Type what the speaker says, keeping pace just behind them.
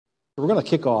We're going to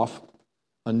kick off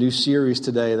a new series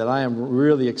today that I am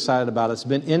really excited about. It's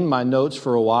been in my notes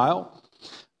for a while.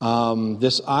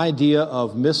 This idea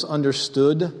of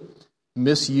misunderstood,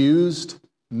 misused,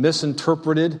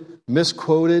 misinterpreted,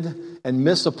 misquoted, and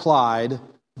misapplied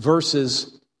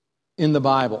verses in the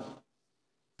Bible.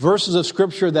 Verses of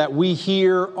Scripture that we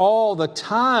hear all the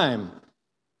time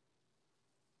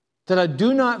that I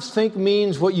do not think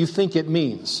means what you think it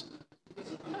means.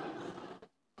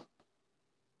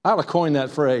 I ought to coin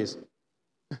that phrase.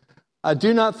 I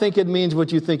do not think it means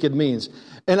what you think it means.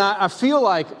 And I feel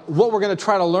like what we're going to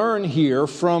try to learn here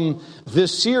from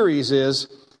this series is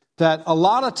that a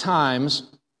lot of times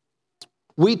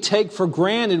we take for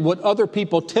granted what other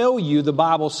people tell you the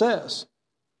Bible says.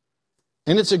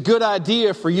 And it's a good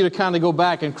idea for you to kind of go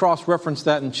back and cross-reference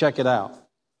that and check it out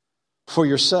for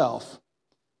yourself.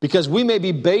 Because we may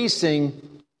be basing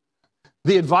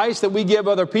the advice that we give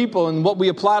other people and what we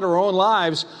apply to our own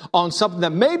lives on something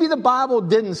that maybe the Bible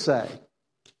didn't say.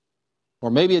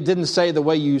 Or maybe it didn't say the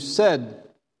way you said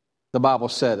the Bible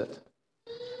said it.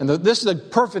 And this is a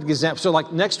perfect example. So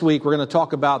like next week, we're going to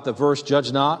talk about the verse,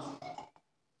 judge not,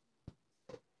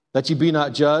 that you be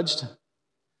not judged.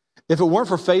 If it weren't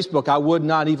for Facebook, I would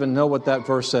not even know what that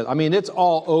verse said. I mean, it's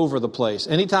all over the place.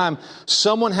 Anytime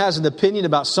someone has an opinion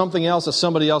about something else that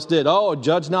somebody else did,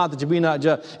 judge not that you be not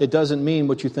judged, it doesn't mean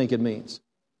what you think it means.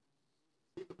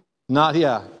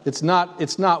 It's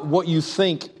not what you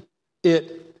think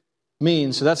it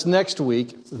means. So that's next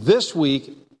week. This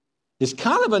week is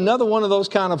kind of another one of those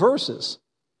kind of verses.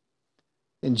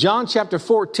 In John chapter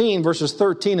 14, verses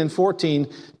 13 and 14,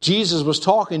 Jesus was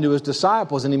talking to his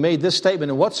disciples, and he made this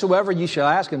statement, and whatsoever ye shall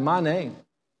ask in my name,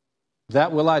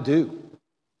 that will I do,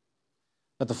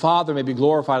 that the Father may be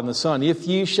glorified in the Son. If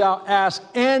ye shall ask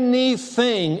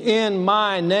anything in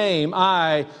my name,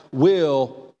 I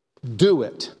will do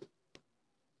it.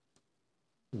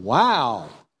 Wow.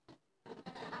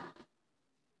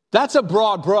 That's a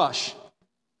broad brush.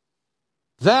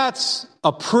 That's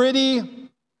a pretty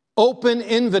open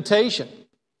invitation.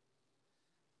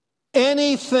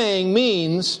 Anything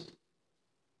means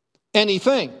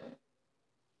anything.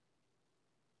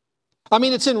 I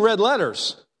mean, it's in red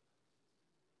letters.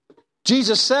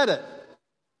 Jesus said it.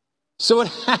 So it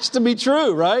has to be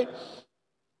true, right?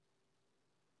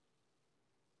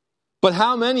 But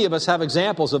how many of us have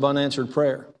examples of unanswered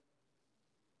prayer?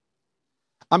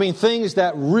 I mean, things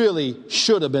that really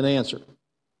should have been answered.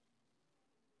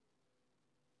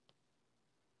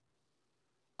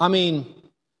 I mean,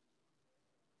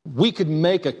 we could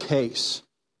make a case.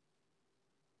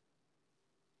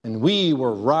 And we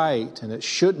were right, and it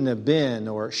shouldn't have been,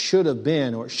 or it should have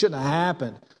been, or it shouldn't have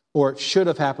happened, or it should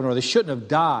have happened, or they shouldn't have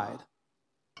died.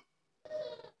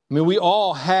 I mean, we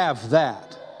all have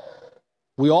that.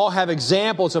 We all have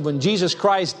examples of when Jesus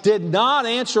Christ did not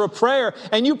answer a prayer,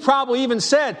 and you probably even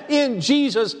said, in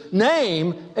Jesus'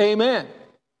 name, amen.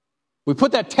 We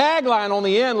put that tagline on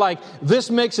the end like,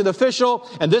 this makes it official,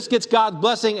 and this gets God's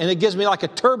blessing, and it gives me like a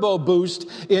turbo boost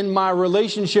in my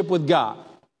relationship with God.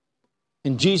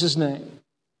 In Jesus' name,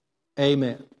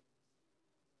 amen.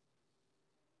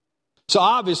 So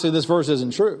obviously this verse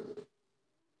isn't true.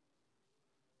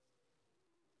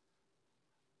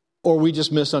 Or we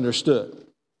just misunderstood.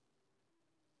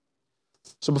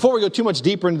 So before we go too much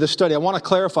deeper into this study, I want to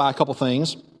clarify a couple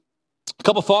things. A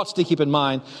couple thoughts to keep in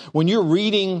mind. When you're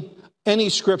reading any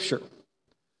scripture,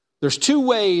 there's two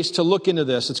ways to look into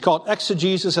this. It's called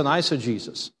exegesis and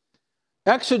eisegesis.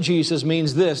 Exegesis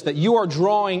means this, that you are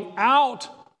drawing out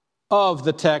of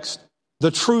the text the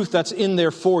truth that's in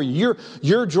there for you.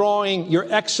 You're drawing your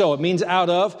exo, it means out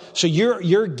of. So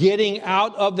you're getting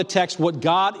out of the text what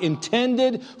God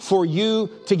intended for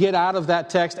you to get out of that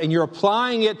text, and you're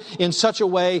applying it in such a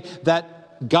way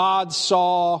that God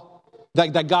saw,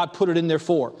 that God put it in there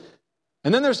for.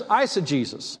 And then there's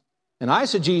eisegesis. And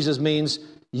eisegesis means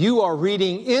you are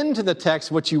reading into the text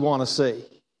what you want to see.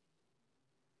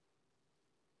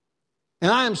 And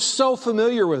I am so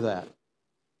familiar with that.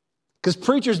 Because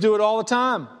preachers do it all the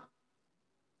time.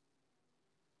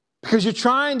 Because you're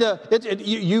trying to,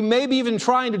 you may be even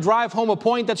trying to drive home a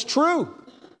point that's true.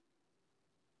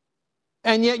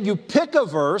 And yet you pick a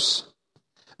verse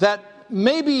that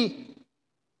maybe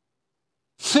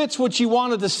fits what you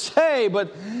wanted to say,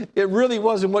 but it really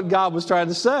wasn't what God was trying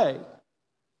to say.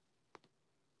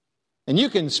 And you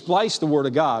can splice the Word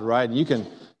of God, right? And you can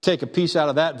take a piece out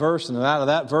of that verse and out of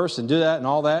that verse and do that and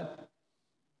all that.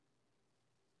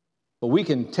 But we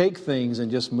can take things and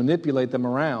just manipulate them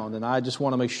around. And I just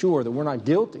want to make sure that we're not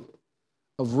guilty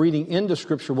of reading into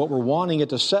Scripture what we're wanting it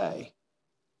to say.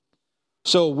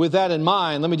 So with that in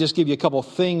mind, let me just give you a couple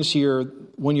things here.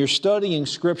 When you're studying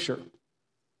Scripture,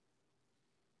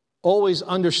 always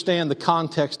understand the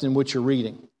context in which you're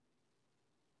reading.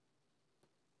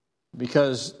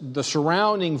 Because the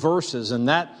surrounding verses and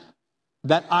that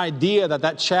idea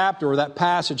that chapter or that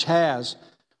passage has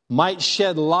might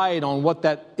shed light on what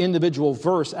that individual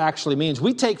verse actually means.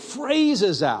 We take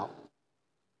phrases out,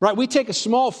 right? We take a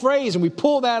small phrase and we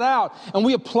pull that out and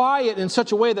we apply it in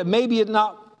such a way that maybe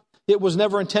it was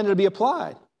never intended to be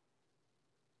applied.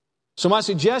 So my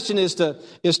suggestion is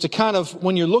to kind of,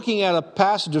 when you're looking at a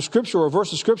passage of Scripture or a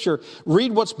verse of Scripture,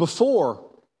 read what's before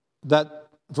that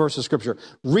verse of Scripture.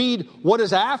 Read what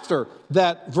is after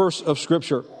that verse of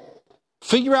Scripture.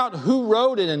 Figure out who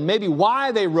wrote it and maybe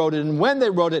why they wrote it and when they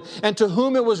wrote it and to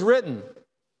whom it was written.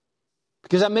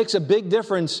 Because that makes a big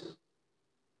difference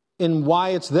in why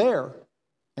it's there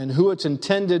and who it's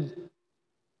intended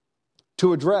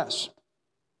to address.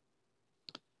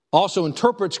 Also,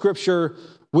 interpret Scripture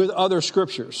with other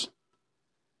Scriptures.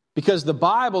 Because the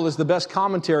Bible is the best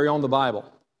commentary on the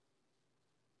Bible.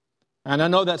 And I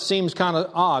know that seems kind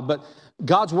of odd, but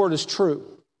God's Word is true.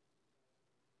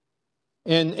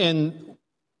 And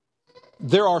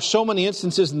there are so many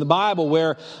instances in the Bible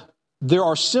where there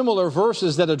are similar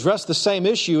verses that address the same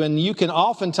issue, and you can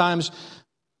oftentimes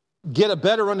get a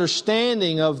better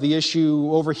understanding of the issue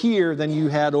over here than you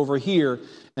had over here.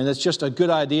 And it's just a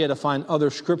good idea to find other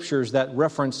scriptures that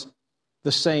reference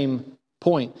the same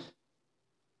point.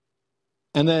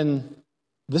 And then,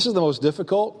 this is the most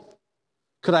difficult.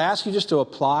 Could I ask you just to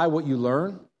apply what you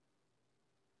learn?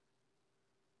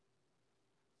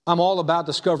 I'm all about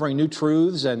discovering new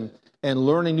truths and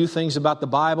learning new things about the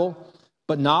Bible.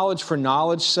 But knowledge for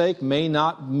knowledge's sake may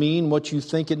not mean what you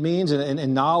think it means.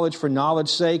 And knowledge for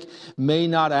knowledge's sake may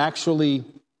not actually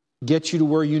get you to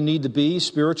where you need to be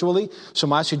spiritually. So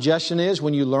my suggestion is,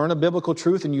 when you learn a biblical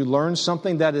truth and you learn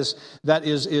something that is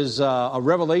a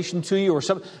revelation to you or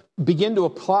something, begin to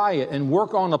apply it and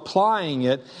work on applying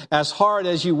it as hard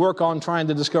as you work on trying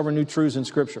to discover new truths in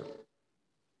Scripture.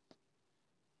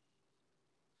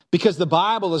 Because the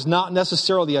Bible is not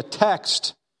necessarily a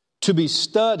text to be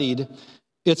studied,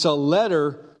 it's a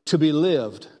letter to be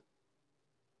lived.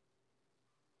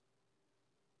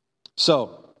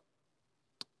 So,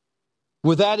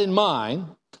 with that in mind,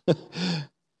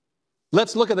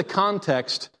 let's look at the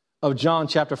context of John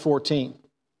chapter 14.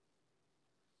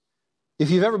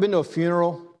 If you've ever been to a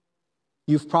funeral,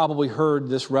 you've probably heard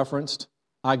this referenced.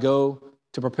 I go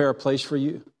to prepare a place for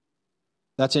you.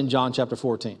 That's in John chapter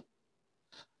 14.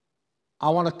 I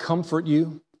want to comfort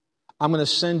you. I'm going to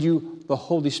send you the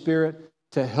Holy Spirit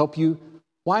to help you.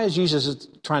 Why is Jesus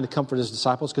trying to comfort his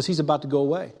disciples? Because he's about to go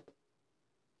away.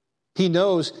 He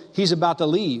knows he's about to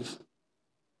leave.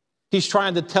 He's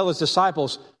trying to tell his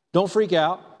disciples, don't freak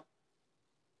out.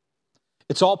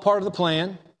 It's all part of the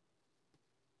plan.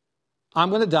 I'm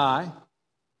going to die.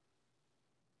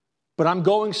 But I'm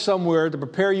going somewhere to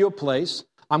prepare you a place.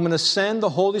 I'm going to send the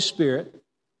Holy Spirit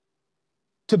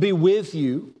to be with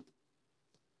you.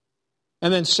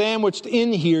 And then sandwiched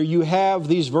in here, you have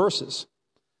these verses.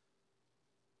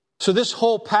 So this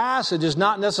whole passage is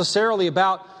not necessarily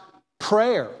about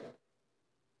prayer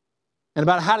and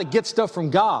about how to get stuff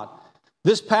from God.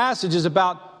 This passage is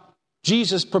about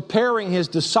Jesus preparing his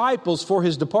disciples for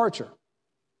his departure.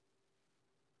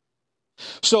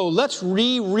 So let's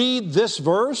reread this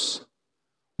verse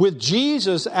with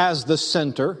Jesus as the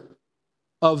center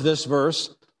of this verse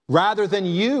rather than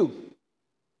you.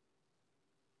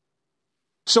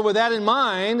 So with that in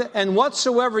mind, and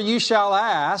whatsoever you shall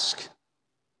ask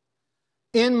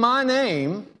in my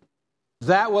name,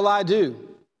 that will I do,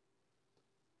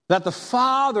 that the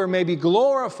Father may be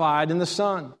glorified in the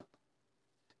Son.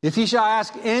 If ye shall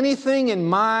ask anything in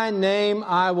my name,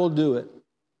 I will do it.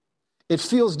 It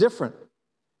feels different.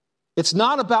 It's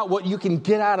not about what you can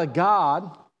get out of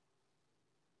God.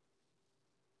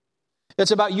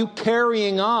 It's about you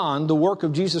carrying on the work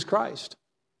of Jesus Christ.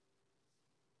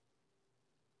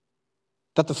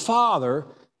 That the Father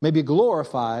may be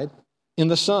glorified in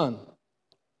the Son.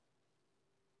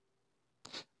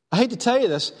 I hate to tell you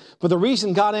this, but the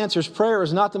reason God answers prayer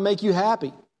is not to make you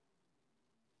happy.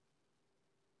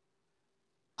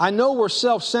 I know we're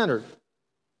self-centered,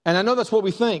 and I know that's what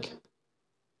we think.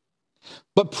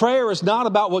 But prayer is not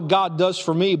about what God does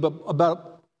for me, but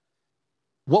about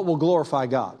what will glorify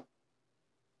God.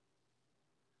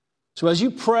 So as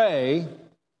you pray,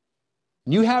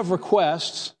 you have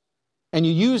requests, and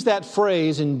you use that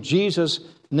phrase in Jesus'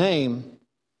 name,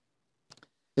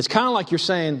 it's kind of like you're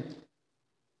saying,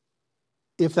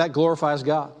 if that glorifies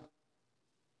God.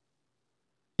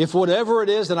 If whatever it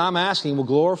is that I'm asking will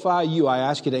glorify you, I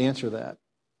ask you to answer that.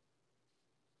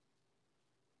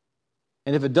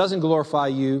 And if it doesn't glorify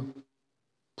you,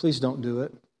 please don't do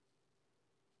it.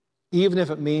 Even if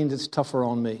it means it's tougher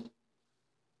on me.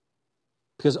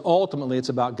 Because ultimately it's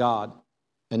about God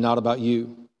and not about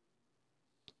you.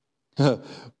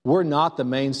 We're not the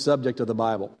main subject of the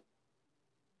Bible.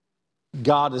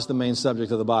 God is the main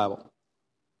subject of the Bible.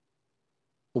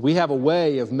 But we have a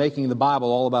way of making the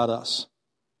Bible all about us.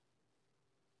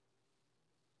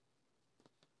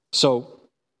 So,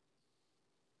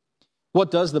 what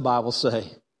does the Bible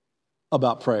say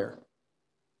about prayer?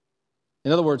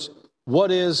 In other words,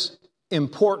 what is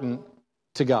important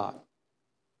to God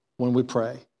when we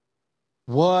pray?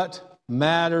 What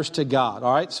matters to God?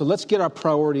 All right, so let's get our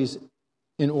priorities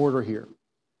in order here.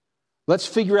 Let's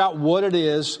figure out what it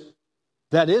is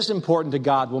that is important to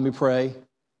God when we pray,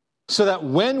 so that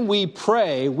when we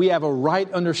pray, we have a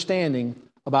right understanding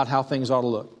about how things ought to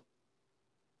look.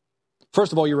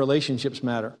 First of all, your relationships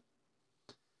matter.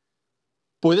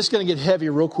 Boy, this is going to get heavy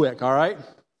real quick, all right?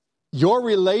 Your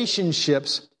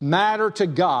relationships matter to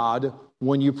God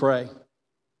when you pray.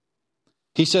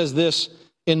 He says this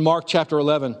in Mark chapter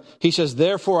 11. He says,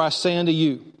 "Therefore I say unto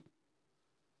you,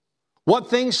 what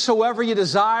things soever you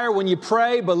desire when you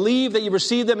pray, believe that you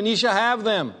receive them and ye shall have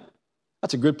them."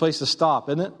 That's a good place to stop,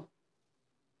 isn't it?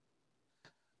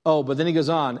 Oh, but then he goes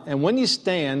on, "And when you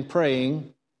stand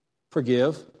praying,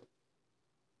 forgive."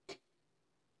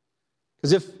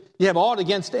 Because if you have aught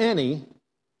against any,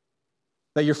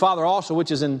 that your Father also, which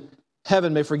is in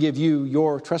heaven, may forgive you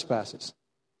your trespasses.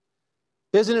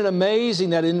 Isn't it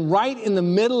amazing that right in the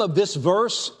middle of this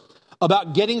verse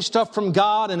about getting stuff from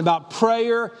God and about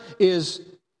prayer is,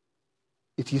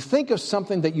 if you think of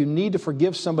something that you need to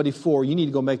forgive somebody for, you need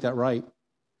to go make that right.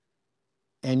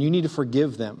 And you need to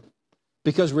forgive them.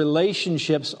 Because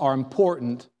relationships are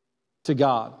important to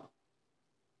God.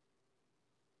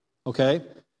 Okay?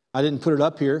 I didn't put it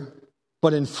up here,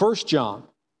 but in 1 John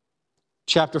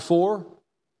chapter 4,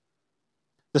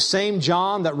 the same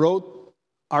John that wrote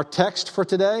our text for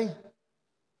today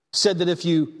said that if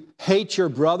you hate your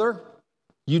brother,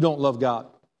 you don't love God.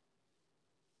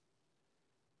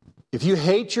 If you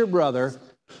hate your brother,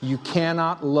 you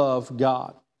cannot love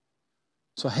God.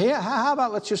 So hey, how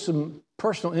about let's just some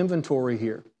personal inventory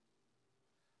here.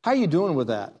 How are you doing with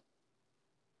that?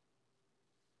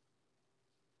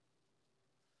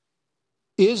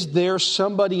 Is there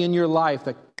somebody in your life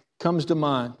that comes to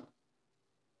mind?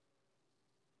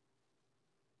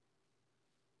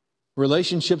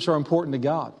 Relationships are important to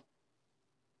God.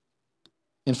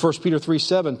 In 1 Peter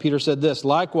 3:7, Peter said this,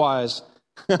 "Likewise,"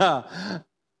 I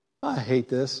hate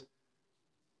this,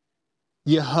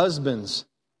 "ye husbands,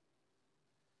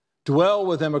 dwell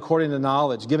with them according to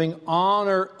knowledge, giving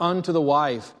honor unto the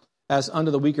wife as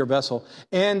unto the weaker vessel,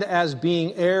 and as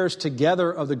being heirs together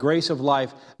of the grace of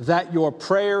life, that your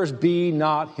prayers be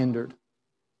not hindered."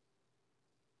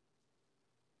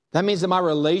 That means that my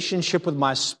relationship with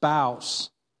my spouse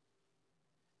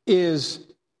is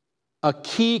a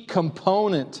key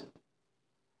component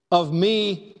of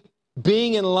me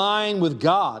being in line with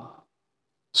God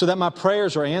so that my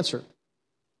prayers are answered.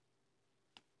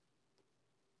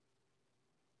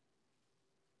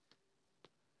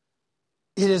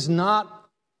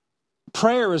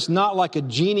 Prayer is not like a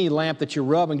genie lamp that you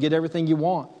rub and get everything you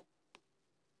want.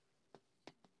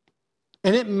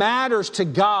 And it matters to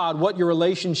God what your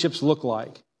relationships look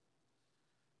like.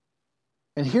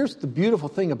 And here's the beautiful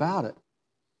thing about it,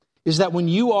 is that when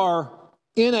you are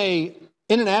in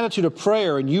an attitude of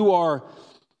prayer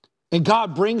and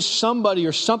God brings somebody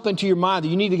or something to your mind that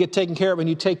you need to get taken care of and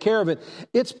you take care of it,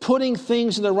 it's putting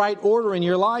things in the right order in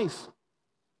your life.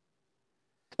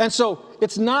 And so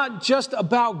it's not just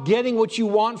about getting what you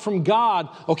want from God.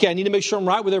 Okay, I need to make sure I'm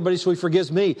right with everybody so He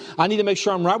forgives me. I need to make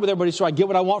sure I'm right with everybody so I get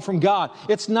what I want from God.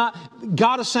 It's not,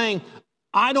 God is saying,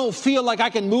 I don't feel like I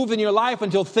can move in your life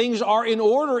until things are in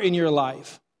order in your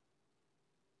life.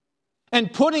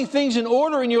 And putting things in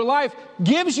order in your life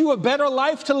gives you a better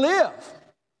life to live.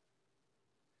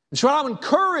 And so I would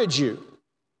encourage you,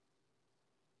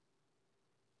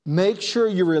 make sure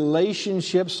your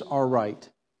relationships are right.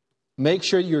 Make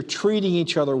sure you're treating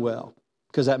each other well,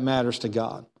 because that matters to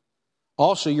God.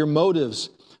 Also, your motives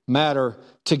matter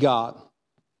to God.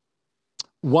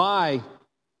 Why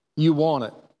you want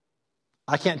it.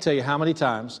 I can't tell you how many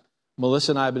times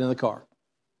Melissa and I have been in the car.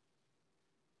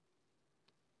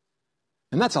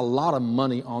 And that's a lot of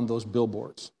money on those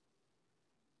billboards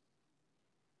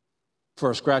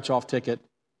for a scratch-off ticket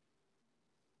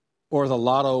or the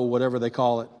lotto, whatever they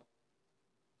call it.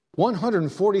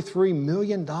 $143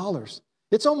 million.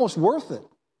 It's almost worth it.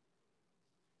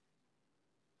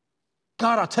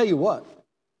 God, I'll tell you what.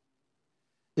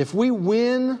 If we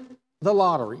win the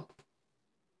lottery,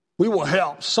 we will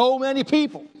help so many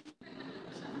people.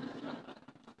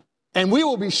 And we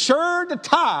will be sure to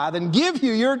tithe and give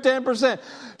you your 10%.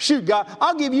 Shoot, God,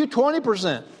 I'll give you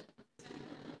 20%.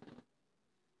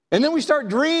 And then we start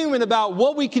dreaming about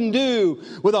what we can do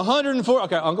with 104.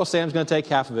 Okay, Uncle Sam's going to take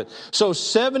half of it. So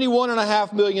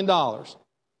 $71.5 million.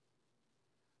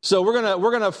 So we're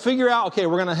going to figure out, okay,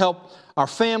 we're going to help our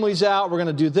families out. We're going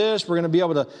to do this. We're going to be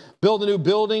able to build a new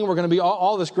building. We're going to be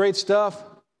all this great stuff.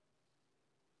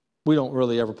 We don't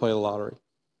really ever play the lottery.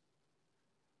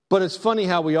 But it's funny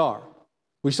how we are.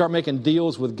 We start making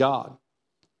deals with God.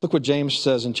 Look what James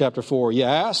says in chapter 4. You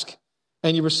ask,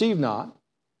 and you receive not,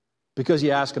 because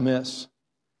you ask amiss,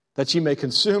 that you may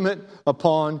consume it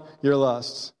upon your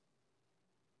lusts.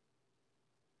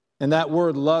 And that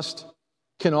word lust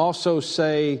can also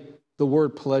say the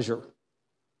word pleasure.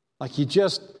 Like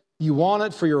you want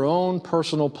it for your own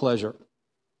personal pleasure.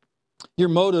 Your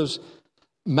motives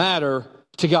matter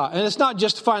to God. And it's not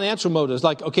just financial motives.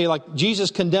 Like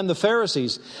Jesus condemned the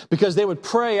Pharisees because they would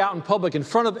pray out in public in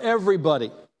front of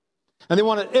everybody. And they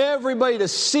wanted everybody to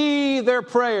see their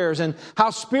prayers and how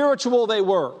spiritual they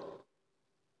were.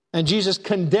 And Jesus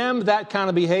condemned that kind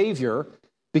of behavior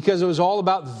because it was all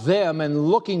about them and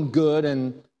looking good,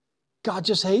 and God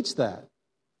just hates that.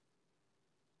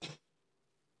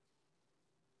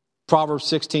 Proverbs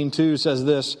 16:2 says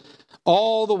this,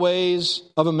 all the ways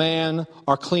of a man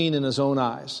are clean in his own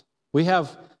eyes. We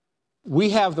have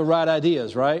the right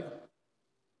ideas, right?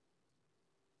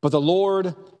 But the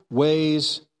Lord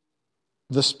weighs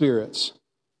the spirits.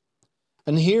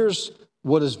 And here's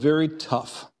what is very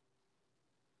tough.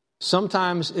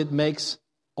 Sometimes it makes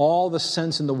all the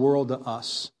sense in the world to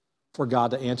us for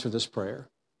God to answer this prayer.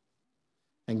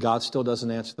 And God still doesn't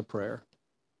answer the prayer.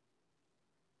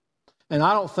 And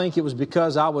I don't think it was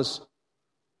because I was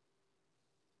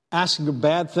asking a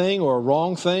bad thing or a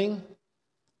wrong thing.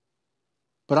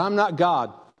 But I'm not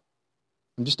God.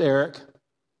 I'm just Eric.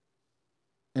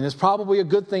 And it's probably a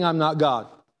good thing I'm not God.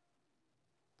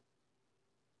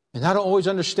 And I don't always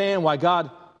understand why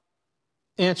God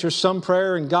answers some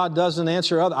prayer and God doesn't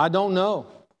answer other. I don't know.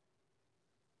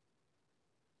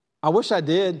 I wish I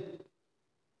did.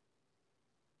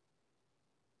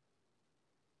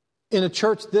 In a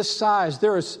church this size,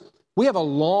 we have a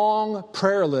long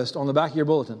prayer list on the back of your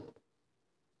bulletin.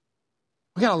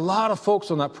 We got a lot of folks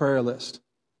on that prayer list.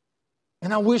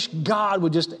 And I wish God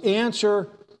would just answer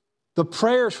the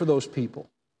prayers for those people.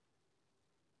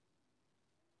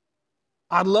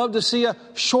 I'd love to see a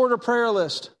shorter prayer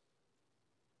list.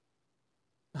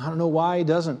 I don't know why He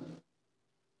doesn't.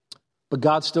 But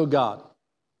God's still God.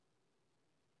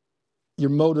 Your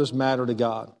motives matter to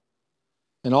God.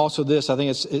 And also this, I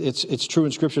think it's true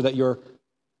in Scripture that your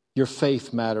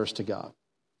faith matters to God.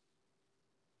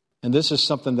 And this is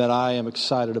something that I am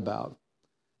excited about.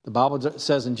 The Bible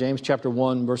says in James chapter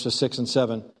 1, verses 6 and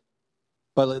 7,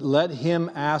 but let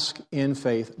him ask in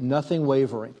faith, nothing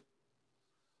wavering.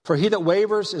 For he that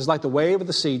wavers is like the wave of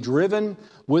the sea, driven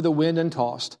with the wind and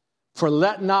tossed. For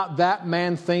let not that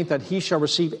man think that he shall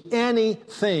receive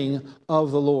anything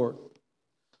of the Lord.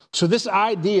 So this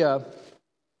idea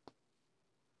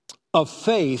of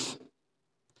faith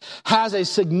has a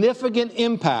significant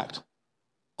impact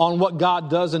on what God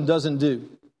does and doesn't do.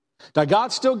 Now,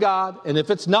 God's still God, and if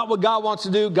it's not what God wants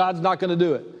to do, God's not going to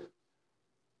do it.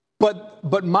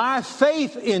 But my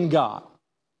faith in God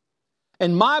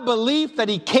and my belief that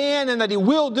He can and that He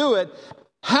will do it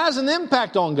has an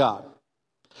impact on God.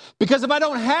 Because if I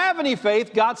don't have any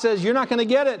faith, God says, you're not going to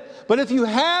get it. But if you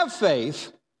have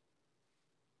faith,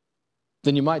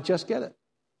 then you might just get it.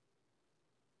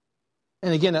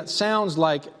 And again, that sounds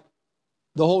like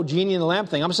the whole genie in the lamp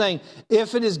thing. I'm saying,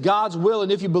 if it is God's will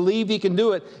and if you believe He can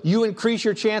do it, you increase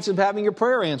your chance of having your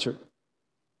prayer answered.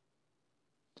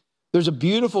 There's a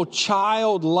beautiful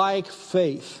childlike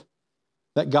faith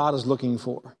that God is looking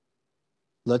for.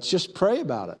 Let's just pray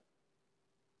about it.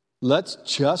 Let's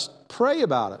just pray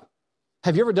about it.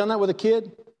 Have you ever done that with a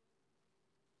kid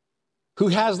who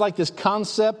has like this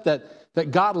concept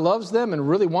that God loves them and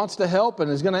really wants to help and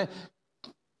is going to...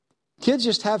 Kids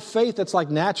just have faith that's like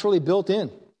naturally built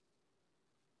in,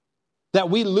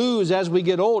 that we lose as we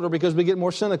get older because we get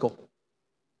more cynical.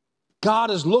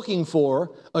 God is looking for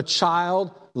a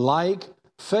childlike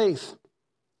faith.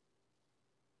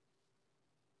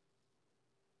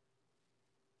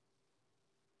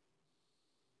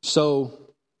 So,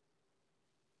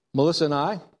 Melissa and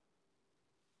I,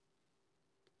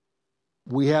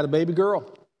 we had a baby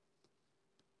girl.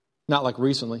 Not like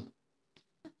recently.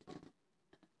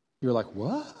 You're like,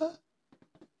 what?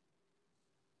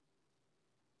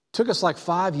 Took us like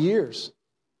 5 years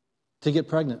to get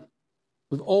pregnant.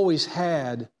 We've always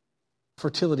had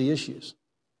fertility issues.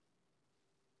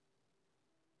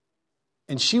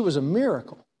 And she was a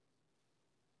miracle.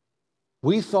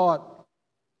 We thought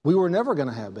we were never going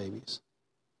to have babies.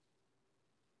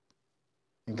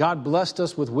 And God blessed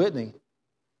us with Whitney.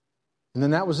 And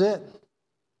then that was it.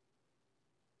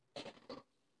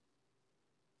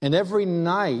 And every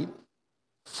night,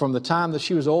 from the time that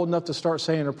she was old enough to start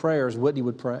saying her prayers, Whitney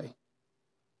would pray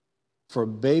for a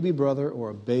baby brother or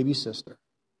a baby sister.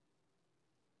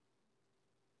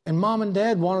 And Mom and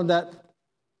Dad wanted that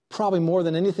probably more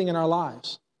than anything in our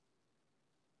lives,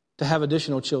 to have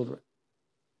additional children.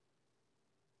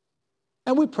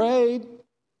 And we prayed.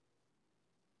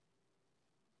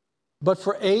 But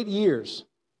for 8 years,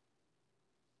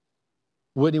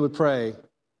 Whitney would pray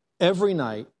every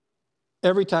night,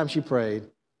 every time she prayed,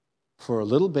 for a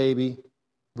little baby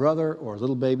brother or a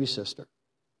little baby sister.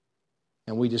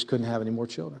 And we just couldn't have any more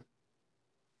children.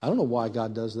 I don't know why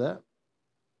God does that.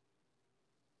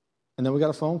 And then we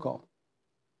got a phone call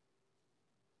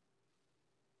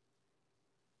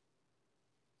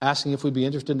asking if we'd be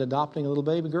interested in adopting a little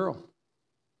baby girl.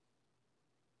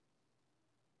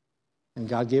 And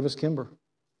God gave us Kimber,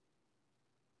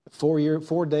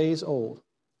 4 days old.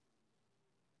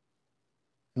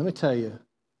 Let me tell you,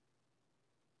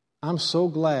 I'm so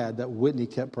glad that Whitney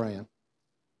kept praying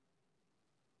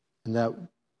and that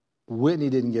Whitney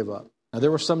didn't give up. Now,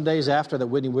 there were some days after that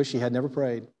Whitney wished she had never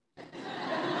prayed.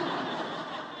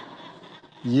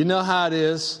 You know how it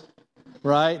is,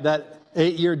 right? That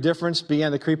 8-year difference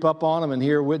began to creep up on them, and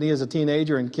here Whitney is a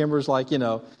teenager, and Kimber's like,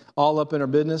 all up in her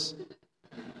business.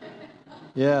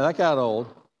 Yeah, that got old.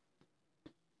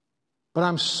 But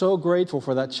I'm so grateful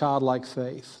for that childlike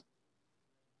faith.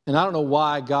 And I don't know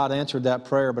why God answered that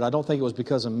prayer, but I don't think it was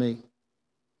because of me.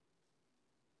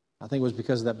 I think it was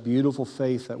because of that beautiful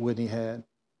faith that Whitney had.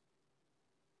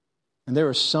 And there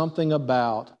is something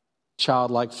about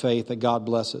childlike faith that God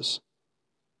blesses.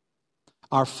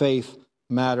 Our faith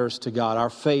matters to God. Our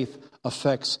faith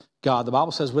affects God. The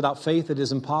Bible says without faith it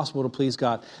is impossible to please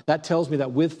God. That tells me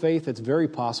that with faith it's very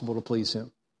possible to please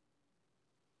Him.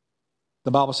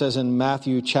 The Bible says in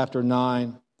Matthew chapter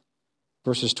 9,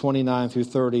 verses 29 through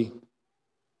 30,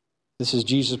 this is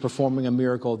Jesus performing a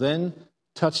miracle. Then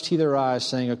touched He their eyes,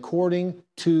 saying, according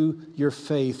to your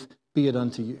faith be it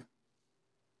unto you.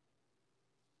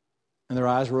 And their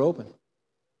eyes were open.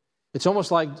 It's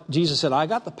almost like Jesus said, I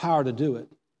got the power to do it.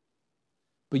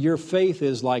 But your faith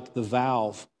is like the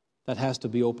valve that has to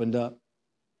be opened up.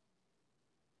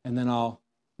 And then I'll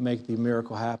make the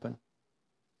miracle happen.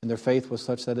 And their faith was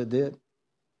such that it did.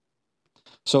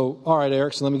 So, all right,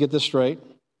 Eric, so let me get this straight.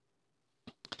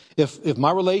 If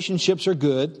my relationships are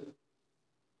good,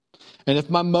 and if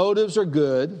my motives are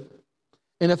good,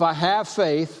 and if I have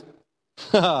faith,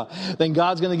 then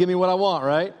God's going to give me what I want,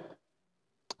 right?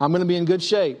 I'm going to be in good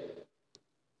shape.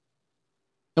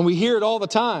 And we hear it all the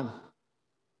time.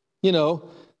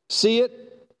 See it,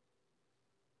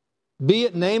 be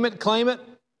it, name it, claim it,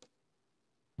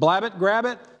 blab it, grab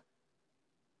it.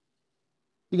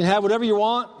 You can have whatever you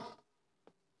want.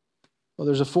 Well,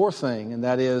 there's a fourth thing, and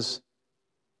that is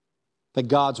that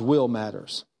God's will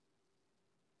matters.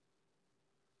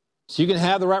 So you can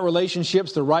have the right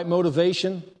relationships, the right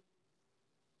motivation.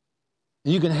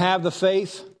 You can have the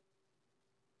faith.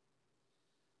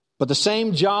 But the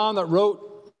same John that wrote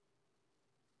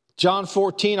John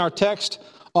 14, our text,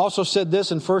 also said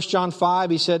this in 1 John 5.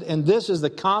 He said, and this is the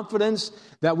confidence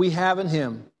that we have in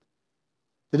Him,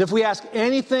 that if we ask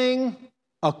anything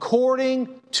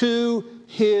according to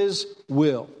His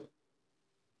will,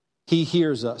 He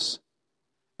hears us.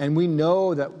 And we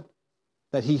know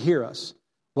that He hears us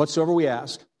whatsoever we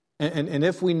ask. And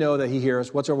if we know that He hears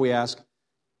us whatsoever we ask,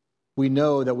 we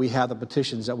know that we have the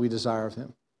petitions that we desire of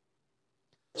Him.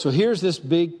 So here's this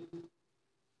big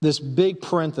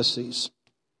parenthesis.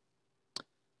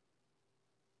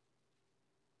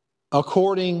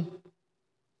 According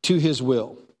to His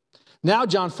will. Now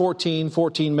John 14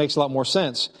 makes a lot more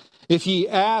sense. If ye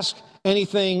ask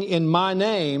anything in my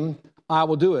name, I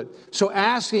will do it. So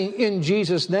asking in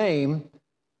Jesus' name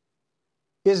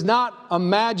is not a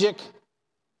magic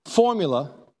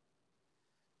formula.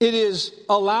 It is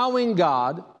allowing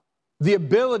God the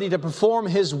ability to perform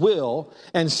His will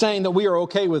and saying that we are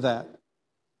okay with that.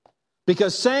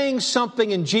 Because saying something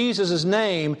in Jesus'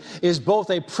 name is both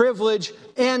a privilege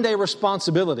and a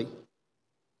responsibility.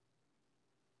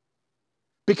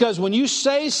 Because when you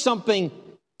say something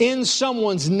in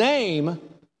someone's name,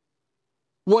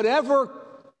 whatever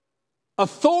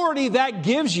authority that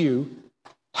gives you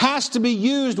has to be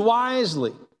used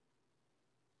wisely.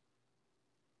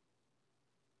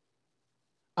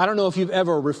 I don't know if you've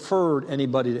ever referred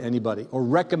anybody to anybody or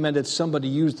recommended somebody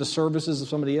use the services of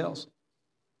somebody else.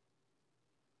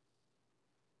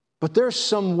 But there's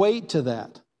some weight to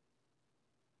that.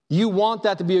 You want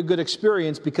that to be a good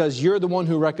experience because you're the one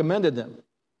who recommended them.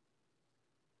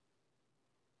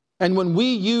 And when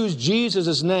we use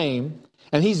Jesus' name,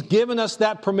 and He's given us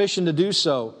that permission to do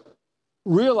so,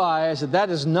 realize that that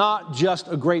is not just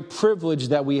a great privilege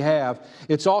that we have.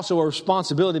 It's also a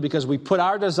responsibility because we put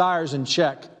our desires in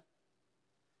check.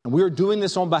 And we are doing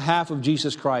this on behalf of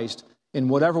Jesus Christ in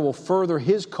whatever will further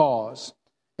His cause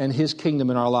and His kingdom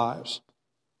in our lives.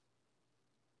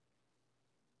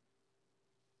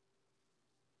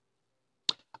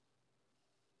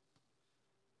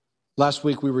 Last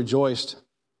week we rejoiced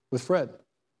with Fred.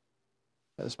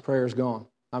 His prayer is gone.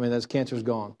 His cancer is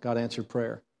gone. God answered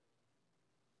prayer.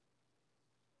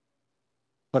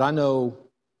 But I know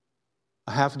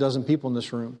a half dozen people in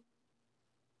this room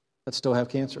that still have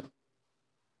cancer.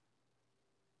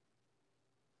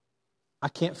 I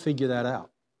can't figure that out.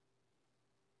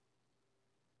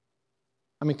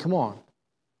 Come on.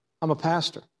 I'm a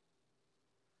pastor.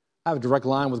 I have a direct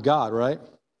line with God, right?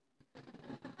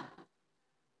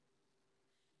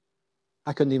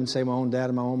 I couldn't even save my own dad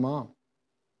and my own mom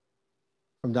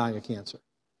from dying of cancer.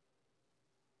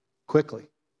 Quickly.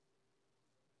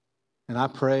 And I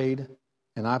prayed,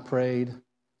 and I prayed,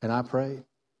 and I prayed.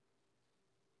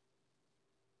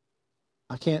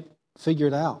 I can't figure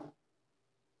it out.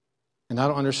 And I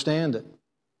don't understand it.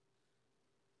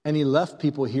 And He left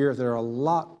people here that are a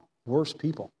lot worse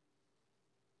people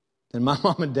than my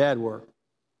mom and dad were.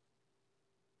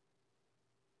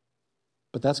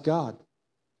 But that's God.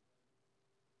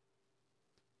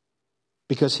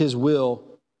 Because His will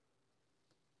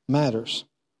matters.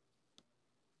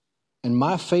 And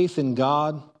my faith in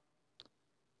God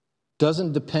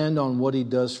doesn't depend on what He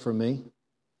does for me.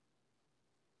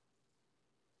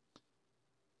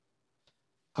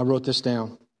 I wrote this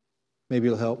down. Maybe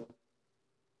it'll help.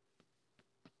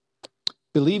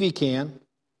 Believe He can.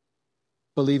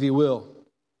 Believe He will.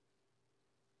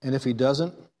 And if He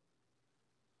doesn't,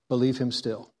 believe Him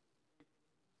still.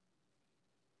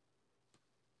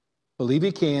 Believe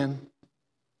He can.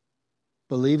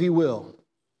 Believe He will.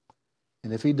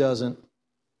 And if He doesn't,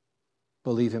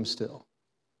 believe Him still.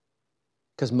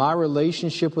 Because my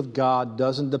relationship with God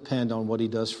doesn't depend on what He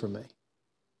does for me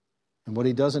and what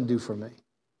He doesn't do for me.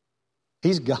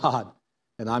 He's God,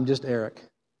 and I'm just Eric.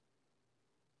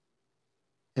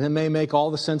 And it may make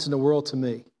all the sense in the world to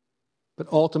me, but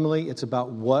ultimately it's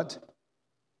about what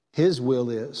His will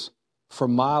is for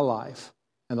my life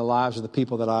and the lives of the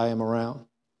people that I am around.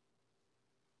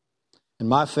 And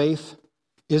my faith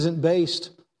isn't based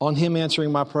on Him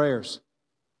answering my prayers.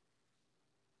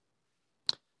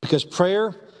 Because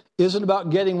prayer isn't about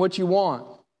getting what you want.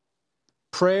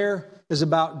 Prayer is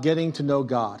about getting to know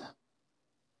God.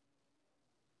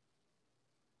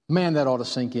 Man, that ought to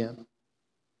sink in.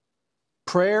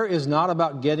 Prayer is not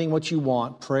about getting what you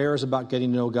want. Prayer is about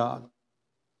getting to know God.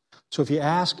 So if you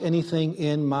ask anything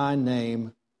in my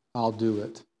name, I'll do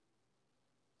it.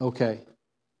 Okay,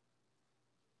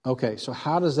 so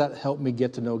how does that help me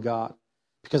get to know God?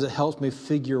 Because it helps me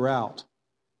figure out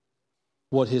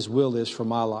what His will is for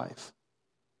my life.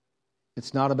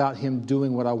 It's not about Him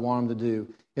doing what I want Him to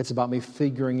do. It's about me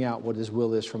figuring out what His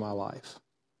will is for my life.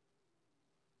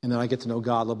 And then I get to know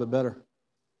God a little bit better.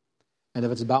 And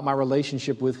if it's about my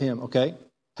relationship with Him, okay?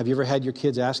 Have you ever had your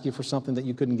kids ask you for something that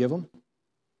you couldn't give them?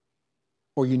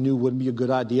 Or you knew wouldn't be a good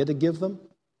idea to give them?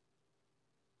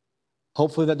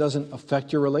 Hopefully that doesn't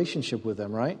affect your relationship with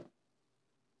them, right?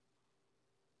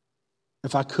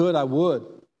 If I could, I would.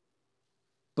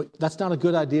 But that's not a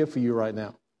good idea for you right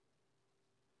now.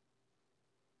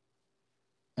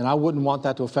 And I wouldn't want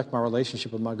that to affect my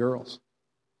relationship with my girls.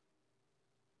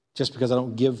 Just because I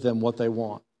don't give them what they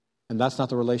want. And that's not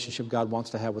the relationship God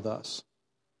wants to have with us.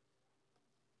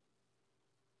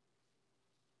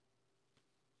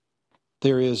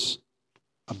 There is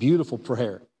a beautiful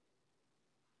prayer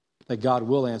that God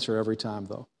will answer every time,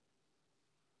 though.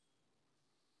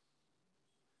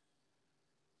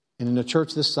 And in a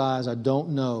church this size, I don't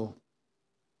know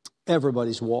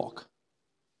everybody's walk.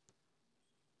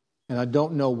 And I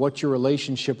don't know what your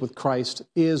relationship with Christ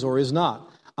is or is not.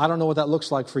 I don't know what that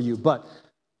looks like for you. But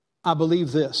I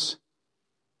believe this,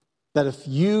 that if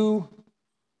you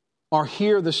are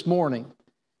here this morning,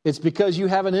 it's because you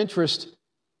have an interest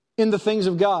in the things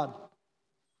of God.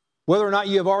 Whether or not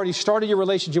you have already started your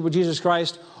relationship with Jesus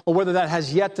Christ or whether that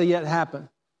has yet to happen.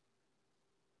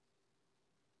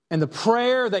 And the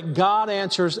prayer that God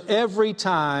answers every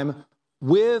time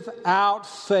without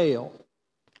fail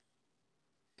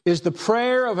is the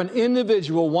prayer of an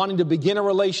individual wanting to begin a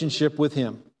relationship with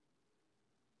Him.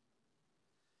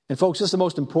 And folks, this is the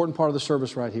most important part of the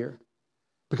service right here.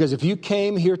 Because if you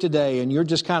came here today and you're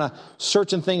just kind of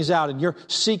searching things out and you're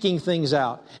seeking things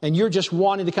out and you're just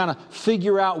wanting to kind of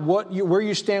figure out where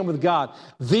you stand with God,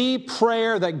 the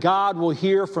prayer that God will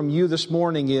hear from you this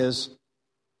morning is,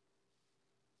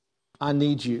 I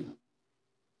need you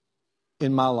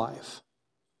in my life.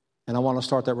 And I want to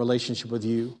start that relationship with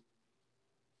you.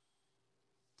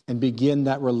 And begin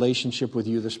that relationship with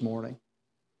you this morning.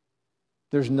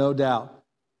 There's no doubt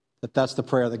that that's the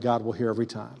prayer that God will hear every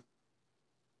time.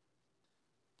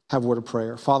 Have a word of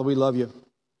prayer. Father, we love you.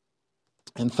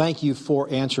 And thank you for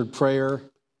answered prayer.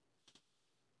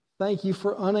 Thank you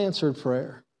for unanswered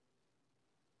prayer.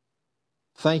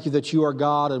 Thank you that you are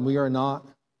God and we are not.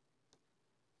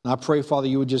 And I pray, Father,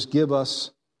 you would just give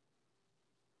us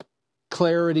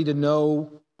clarity to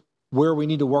know where we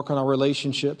need to work on our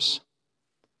relationships.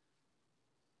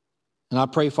 And I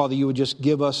pray, Father, you would just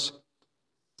give us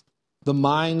the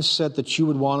mindset that you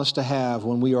would want us to have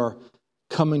when we are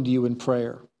coming to you in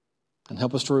prayer. And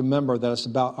help us to remember that it's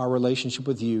about our relationship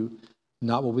with you,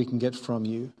 not what we can get from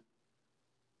you.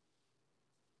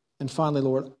 And finally,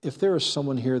 Lord, if there is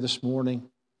someone here this morning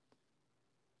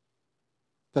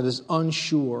that is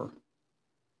unsure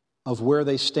of where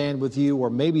they stand with you, or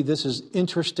maybe this is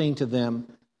interesting to them,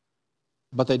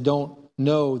 but they don't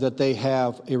know that they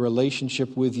have a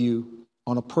relationship with you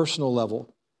on a personal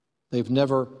level. They've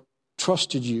never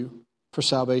trusted you for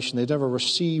salvation. They've never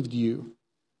received you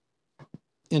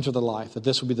into the life, that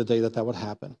this would be the day that would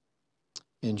happen.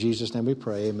 In Jesus' name we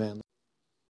pray, amen.